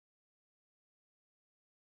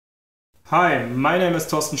Hi, my name is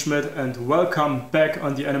Thorsten Schmidt and welcome back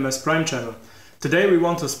on the NMS Prime channel. Today we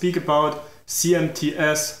want to speak about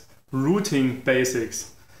CMTS routing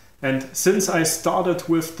basics. And since I started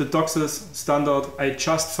with the DOCSIS standard, I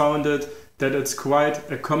just found it that it's quite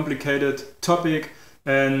a complicated topic,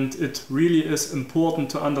 and it really is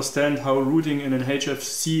important to understand how routing in an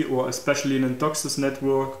HFC or especially in a DOCSIS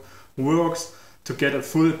network works to get a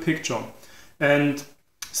full picture. And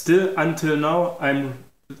still until now I'm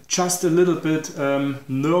just a little bit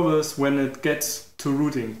nervous when it gets to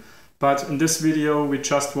routing. But in this video we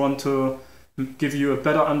just want to give you a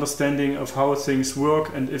better understanding of how things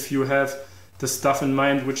work, and if you have the stuff in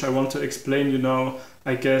mind which I want to explain you now,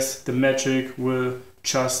 I guess the magic will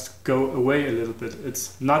just go away a little bit.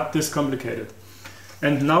 It's not this complicated.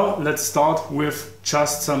 And now let's start with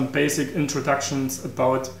just some basic introductions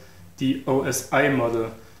about the OSI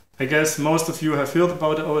model. I guess most of you have heard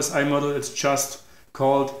about the OSI model. It's just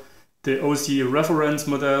called the OC reference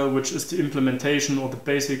model, which is the implementation or the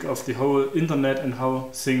basic of the whole internet and how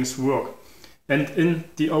things work. And in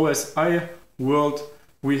the OSI world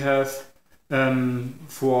we have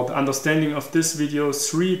for the understanding of this video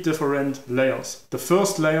 3 different layers. The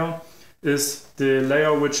first layer is the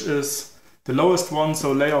layer which is the lowest one,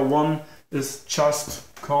 so layer 1 is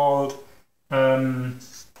just called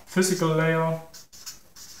physical layer.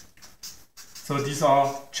 So these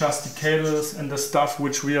are just the cables and the stuff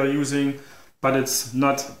which we are using, but it's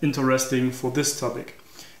not interesting for this topic.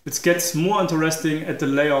 It gets more interesting at the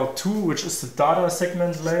layer 2, which is the data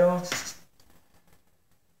segment layer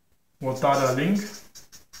or data link.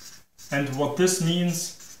 And what this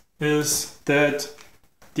means is that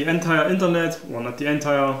the entire internet, or not the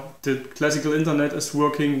entire, the classical internet is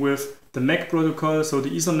working with the MAC protocol, so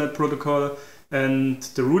the Ethernet protocol, and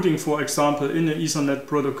the routing, for example, in the Ethernet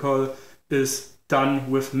protocol is done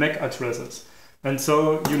with MAC addresses. And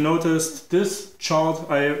so you noticed this chart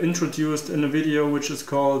I introduced in a video which is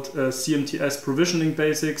called CMTS provisioning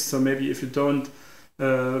basics. So maybe if you don't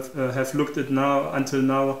have looked at now until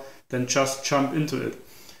now, then just jump into it.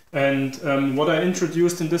 And what I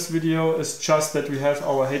introduced in this video is just that we have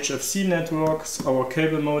our HFC networks, our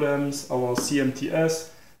cable modems, our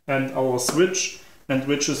CMTS and our switch. And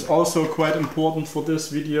which is also quite important for this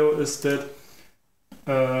video is that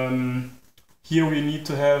here we need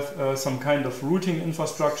to have some kind of routing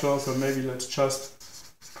infrastructure. So maybe let's just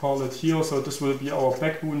call it here. So this will be our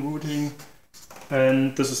backbone routing.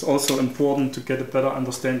 And this is also important to get a better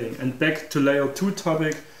understanding. And back to layer 2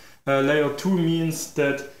 topic. Layer 2 means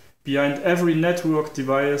that behind every network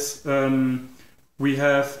device we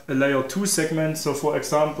have a layer 2 segment. So for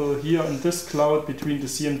example, here in this cloud between the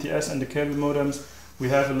CMTS and the cable modems, we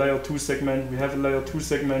have a layer 2 segment. We have a layer 2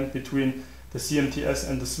 segment between the CMTS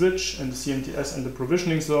and the switch, and the CMTS and the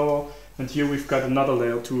provisioning server. And here we've got another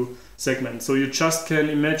layer 2 segment. So you just can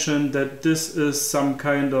imagine that this is some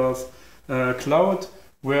kind of cloud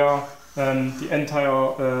where the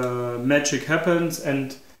entire magic happens,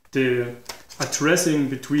 and the addressing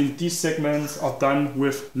between these segments are done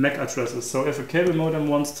with MAC addresses. So if a cable modem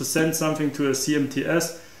wants to send something to a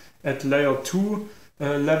CMTS at layer 2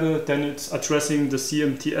 level, then it's addressing the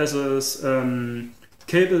CMTS's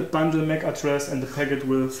cable bundle MAC address, and the packet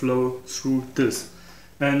will flow through this.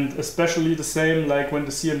 And especially the same like when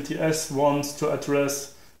the CMTS wants to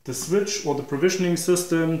address the switch or the provisioning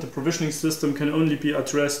system can only be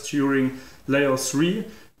addressed during layer 3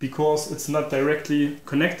 because it's not directly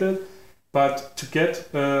connected. But to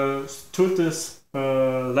get to this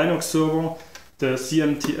Linux server, the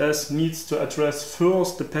CMTS needs to address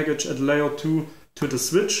first the package at layer 2 to the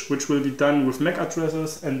switch, which will be done with MAC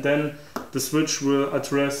addresses, and then the switch will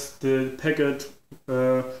address the packet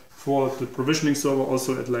for the provisioning server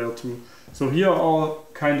also at layer 2. So here are all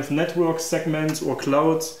kind of network segments or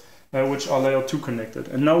clouds which are layer 2 connected.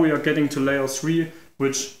 And now we are getting to layer 3,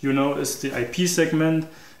 which you know is the IP segment.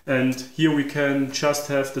 And here we can just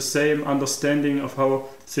have the same understanding of how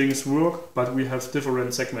things work, but we have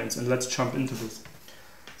different segments. And let's jump into this.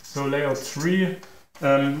 So layer 3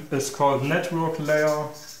 is called network layer,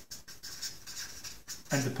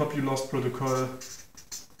 and the populous protocol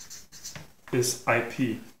is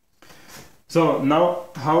IP. So now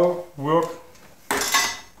how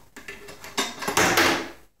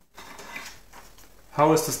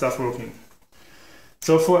is the stuff working?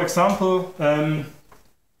 So for example,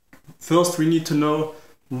 first we need to know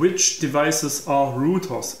which devices are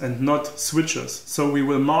routers and not switches. So we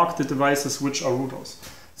will mark the devices which are routers.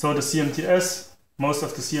 So the CMTS, most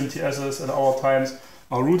of the CMTSs at our times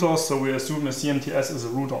are routers, so we assume a CMTS is a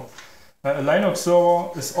router. A Linux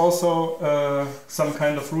server is also some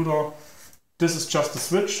kind of router. this is just a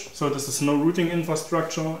switch, so this is no routing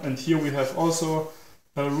infrastructure. And here we have also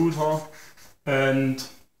a router, and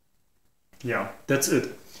yeah, that's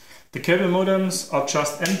it. The cable modems are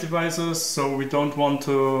just end devices, so we don't want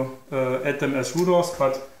to add them as routers,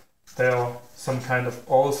 but they are some kind of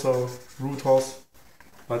also routers,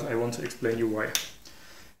 but I want to explain you why.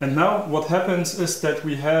 And now what happens is that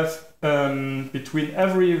we have between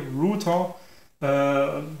every router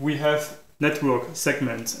we have network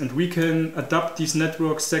segments, and we can adapt these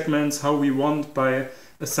network segments how we want by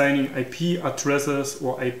assigning IP addresses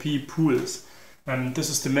or IP pools. And this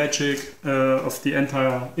is the magic of the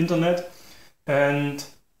entire internet. And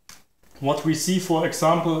what we see, for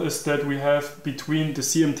example, is that we have between the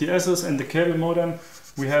CMTSs and the cable modem,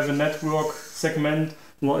 we have a network segment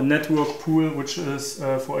or a network pool, which is,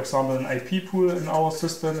 for example, an IP pool in our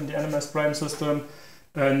system, in the NMS Prime system.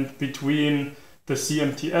 And between the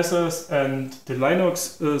CMTSs and the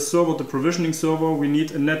Linux server, the provisioning server, we need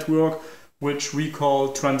a network which we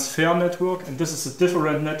call transfer network, and this is a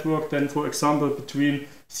different network than, for example, between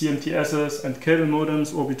CMTSs and cable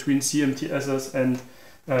modems, or between CMTSs and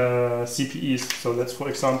CPEs. So let's, for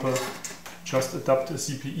example, just adapt a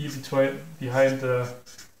CPE behind the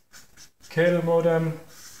cable modem,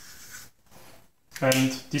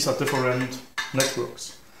 and these are different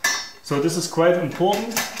networks. So this is quite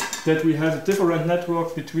important, that we have a different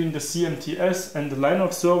network between the CMTS and the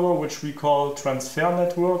Linux server, which we call transfer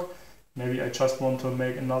network. Maybe I just want to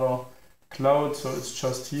make another cloud, so it's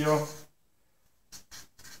just here.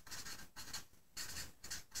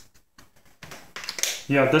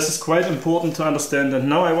 Yeah, this is quite important to understand. And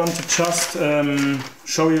now I want to just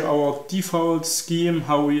show you our default scheme,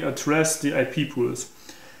 how we address the IP pools.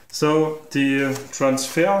 So the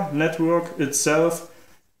transfer network itself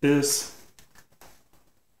is,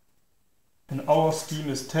 in our scheme,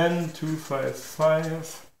 is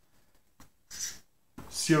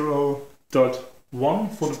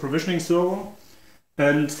 10.255.0.1 for the provisioning server.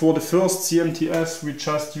 And for the first CMTS, we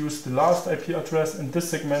just use the last IP address. In this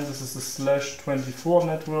segment, this is a /24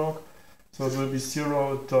 network. So it will be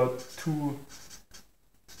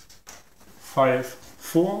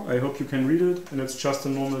 0.254. I hope you can read it. And it's just a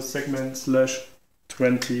normal segment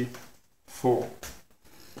 /24.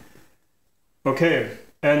 Okay.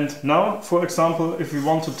 And now, for example, if we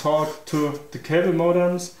want to talk to the cable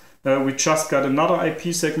modems, we just got another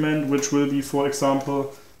IP segment, which will be, for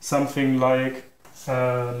example, something like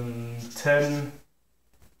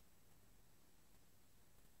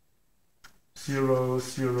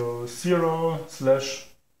 10.0.0.0/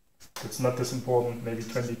 it's not this important, maybe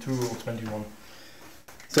 22 or 21.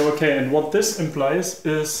 So okay, and what this implies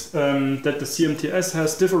is that the CMTS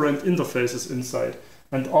has different interfaces inside.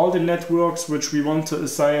 And all the networks which we want to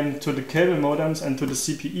assign to the cable modems and to the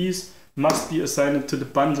CPEs must be assigned to the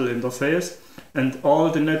bundle interface. And all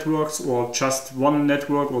the networks, or just one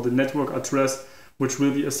network, or the network address which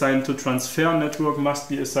will be assigned to transfer network, must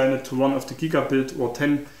be assigned to one of the gigabit or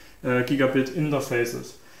 10 gigabit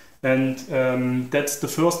interfaces. And that's the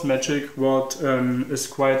first magic, what is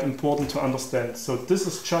quite important to understand. So this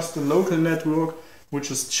is just a local network,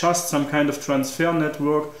 which is just some kind of transfer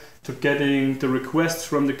network to getting the requests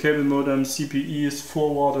from the cable modem CPEs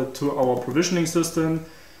forwarded to our provisioning system.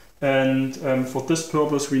 And for this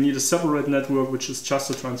purpose, we need a separate network, which is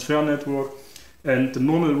just a transfer network. And the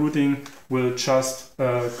normal routing will just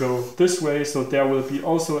go this way. So there will be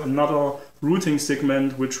also another routing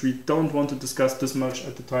segment, which we don't want to discuss this much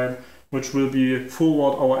at the time, which will be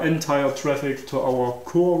forward our entire traffic to our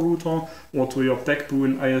core router or to your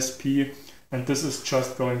backbone ISP. And this is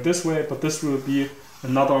just going this way, but this will be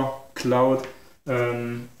another cloud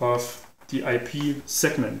of the IP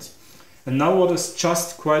segment. And now what is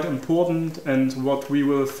just quite important, and what we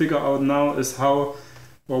will figure out now, is how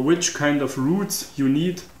or which kind of routes you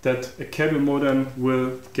need that a cable modem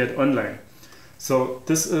will get online. So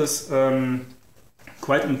this is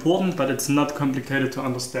quite important, but it's not complicated to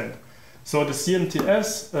understand. So the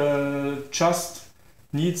CMTS just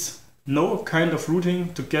needs no kind of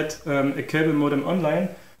routing to get a cable modem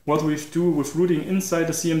online. What we do with routing inside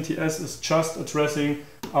the CMTS is just addressing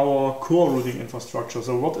our core routing infrastructure.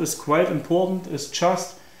 So what is quite important is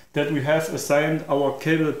just that we have assigned our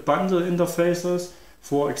cable bundle interfaces,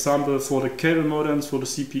 for example, for the cable modems, for the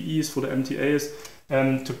CPEs, for the MTAs,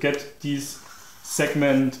 to get these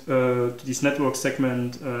network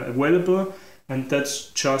segment available, and that's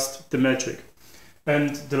just the magic.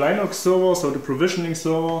 And the Linux server, so the provisioning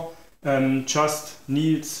server, just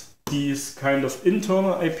needs these kind of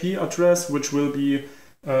internal IP address, which will be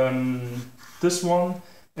this one.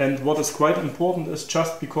 And what is quite important is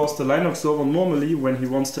just because the Linux server normally, when he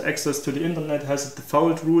wants to access to the internet, has a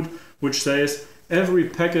default route which says every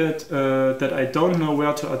packet that I don't know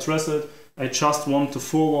where to address it, I just want to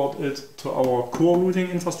forward it to our core routing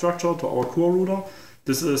infrastructure, to our core router.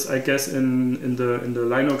 This is, I guess, in the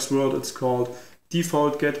Linux world, it's called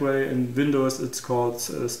default gateway. In Windows, it's called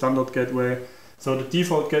standard gateway. So the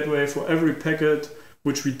default gateway for every packet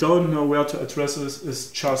which we don't know where to address is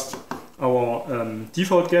just our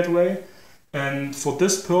default gateway. And for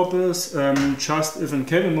this purpose, just if a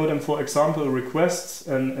cable modem, for example, requests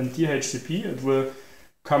an DHCP, it will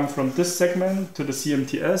come from this segment to the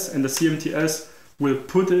CMTS, and the CMTS will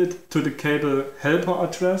put it to the cable helper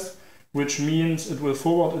address, which means it will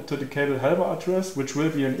forward it to the cable helper address, which will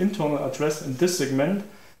be an internal address in this segment.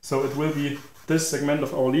 So it will be this segment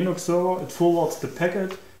of our Linux server. It forwards the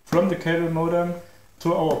packet from the cable modem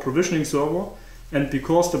to our provisioning server. And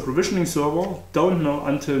because the provisioning server don't know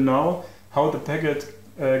until now how the packet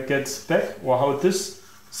gets back, or how this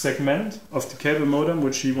segment of the cable modem,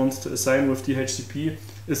 which he wants to assign with DHCP,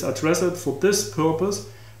 is addressed, for this purpose,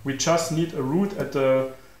 we just need a route at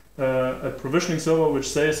the a provisioning server which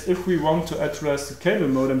says if we want to address the cable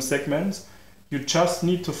modem segments, you just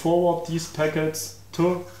need to forward these packets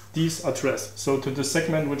to this address. So to the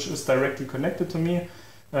segment which is directly connected to me.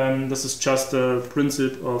 This is just the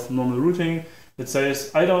principle of normal routing. It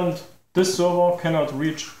says this server cannot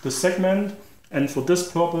reach this segment, and for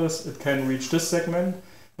this purpose it can reach this segment.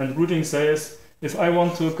 And routing says if I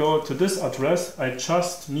want to go to this address, I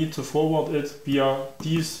just need to forward it via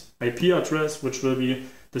this IP address, which will be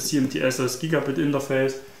the CMTS's gigabit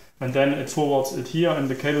interface, and then it forwards it here, and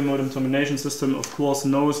the cable modem termination system of course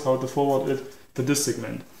knows how to forward it to this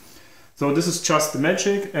segment. So this is just the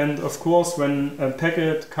magic, and of course when a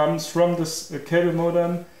packet comes from this cable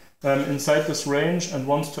modem inside this range and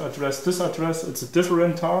wants to address this address, it's a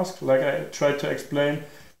different task, like I tried to explain,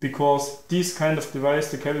 because this kind of device,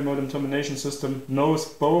 the cable modem termination system, knows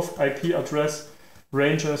both IP address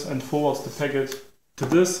ranges and forwards the packet to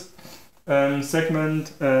this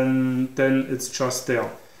segment, and then it's just there.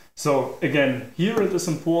 So again, here it is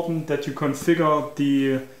important that you configure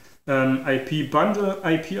the IP bundle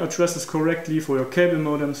IP addresses correctly for your cable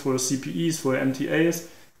modems, for your CPEs, for your MTAs,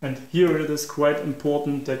 and here it is quite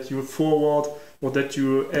important that you forward or that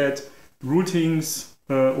you add routings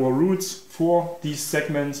or routes for these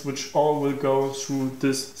segments, which all will go through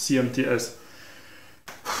this CMTS.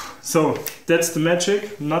 So that's the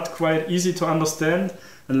magic, not quite easy to understand,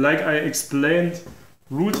 and like I explained,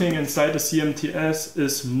 routing inside the CMTS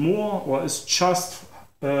is more, or is just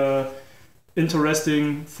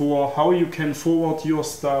interesting for how you can forward your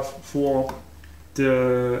stuff for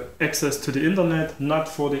the access to the internet, not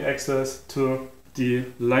for the access to the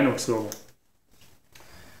Linux server.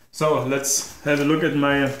 So let's have a look at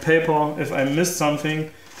my paper if I missed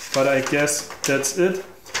something, but I guess that's it.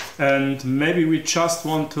 And maybe we just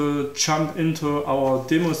want to jump into our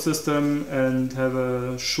demo system and have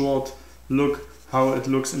a short look how it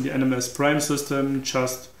looks in the NMS Prime system,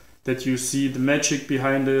 just that you see the magic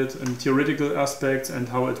behind it and theoretical aspects and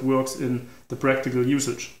how it works in the practical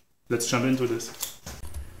usage. Let's jump into this.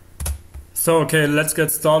 So okay, let's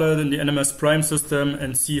get started in the NMS Prime system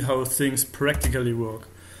and see how things practically work.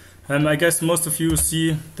 I guess most of you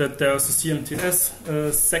see that there's a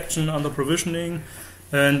CMTS section under provisioning,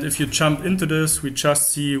 and if you jump into this, we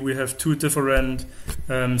just see we have two different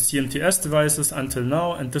CMTS devices until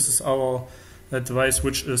now, and this is our device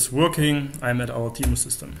which is working. I'm at our demo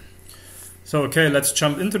system. So okay, let's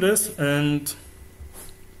jump into this, and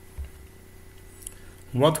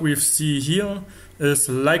what we see here is,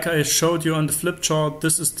 like I showed you on the flip chart,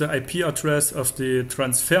 this is the IP address of the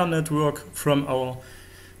transfer network from our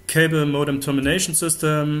cable modem termination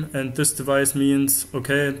system, and this device means,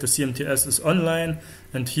 okay, the CMTS is online,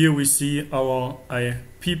 and here we see our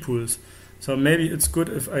IP pools. So maybe it's good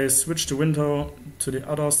if I switch the window to the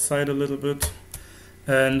other side a little bit.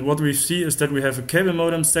 And what we see is that we have a cable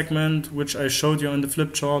modem segment, which I showed you on the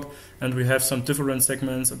flip chart, and we have some different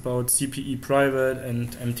segments about CPE private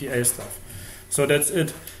and MTA stuff. So that's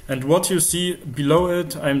it. And what you see below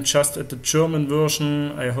it, I'm just at the German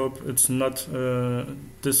version. I hope it's not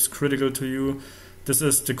this critical to you. This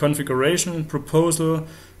is the configuration proposal.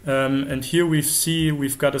 And here we see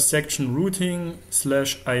we've got a section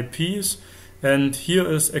routing/IPs. And here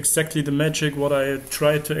is exactly the magic what I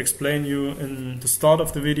tried to explain you in the start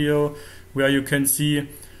of the video, where you can see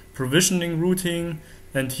provisioning routing.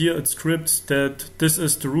 And here it scripts that this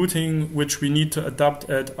is the routing which we need to adapt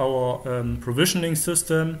at our provisioning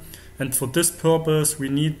system. And for this purpose, we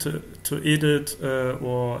need to edit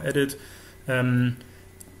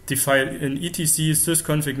define in etc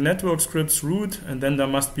sysconfig network scripts root, and then there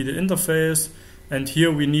must be the interface. And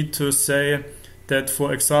here we need to say that,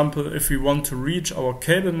 for example, if we want to reach our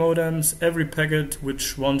cable modems, every packet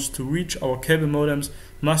which wants to reach our cable modems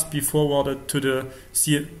must be forwarded to the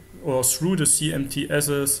through the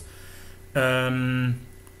CMTS's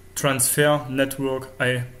transfer network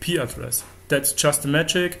IP address. That's just the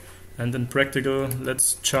magic. And in practical,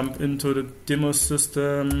 let's jump into the demo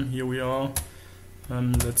system. Here we are.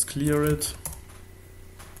 Let's clear it.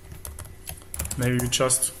 Maybe we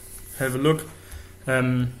just have a look.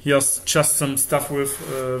 Here's just some stuff with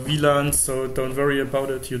VLANs, so don't worry about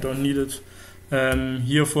it, you don't need it.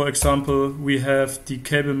 Here, for example, we have the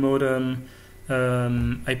cable modem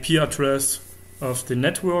IP address of the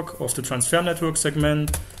network, of the transfer network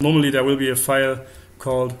segment. Normally there will be a file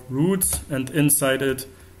called routes, and inside it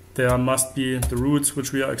there must be the routes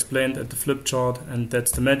which we are explained at the flip chart, and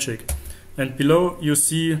that's the magic. And below you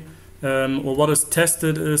see, or what is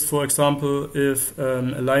tested is, for example, if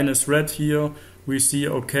a line is red here, we see,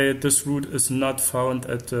 okay, this route is not found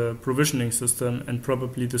at the provisioning system, and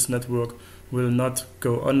probably this network will not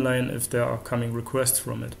go online if there are coming requests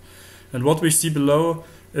from it. And what we see below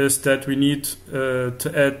is that we need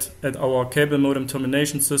to add at our cable modem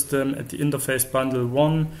termination system, at the interface bundle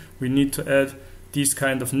 1, we need to add these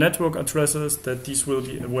kind of network addresses, that these will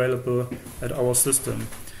be available at our system.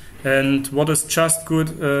 And what is just good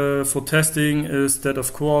for testing is that,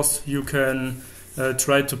 of course, you can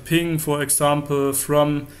try to ping, for example,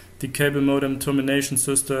 from the cable modem termination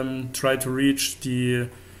system, try to reach the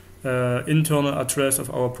internal address of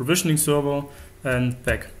our provisioning server and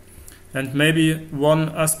back. And maybe one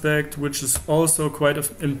aspect which is also quite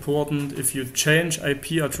important, if you change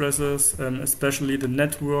IP addresses, especially the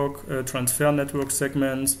network, transfer network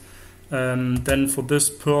segments, then for this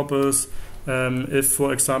purpose, if,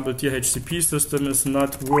 for example, DHCP system is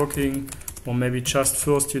not working, or maybe just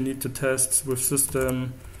first you need to test with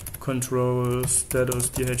system control status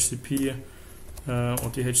DHCP or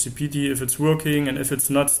DHCPD if it's working, and if it's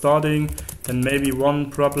not starting, then maybe one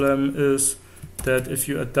problem is that if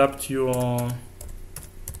you adapt your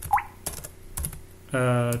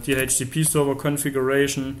DHCP server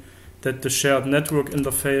configuration, that the shared network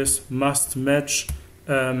interface must match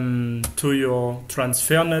to your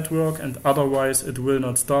transfer network, and otherwise it will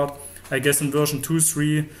not start. I guess in version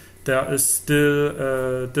 2.3 there is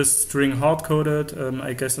still this string hard-coded.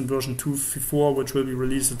 I guess in version 2.4, which will be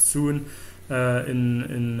released soon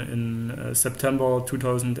in September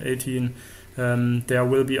 2018, there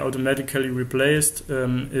will be automatically replaced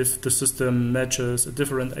if the system matches a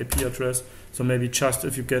different IP address. So maybe just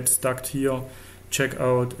if you get stuck here, check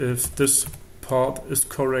out if this part is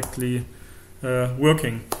correctly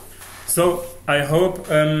working. So I hope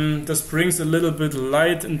this brings a little bit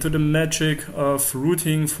light into the magic of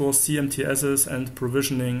routing for CMTSs and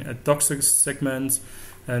provisioning at DOCSIS segments.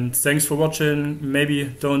 And thanks for watching. Maybe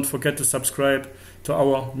don't forget to subscribe to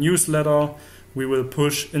our newsletter. We will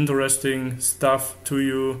push interesting stuff to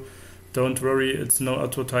you. Don't worry, it's no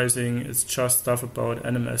advertising, it's just stuff about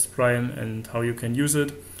NMS Prime and how you can use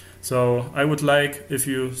it. So I would like if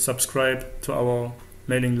you subscribe to our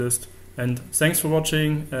mailing list. And thanks for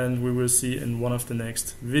watching, and we will see in one of the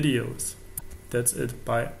next videos. That's it,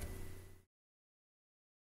 bye.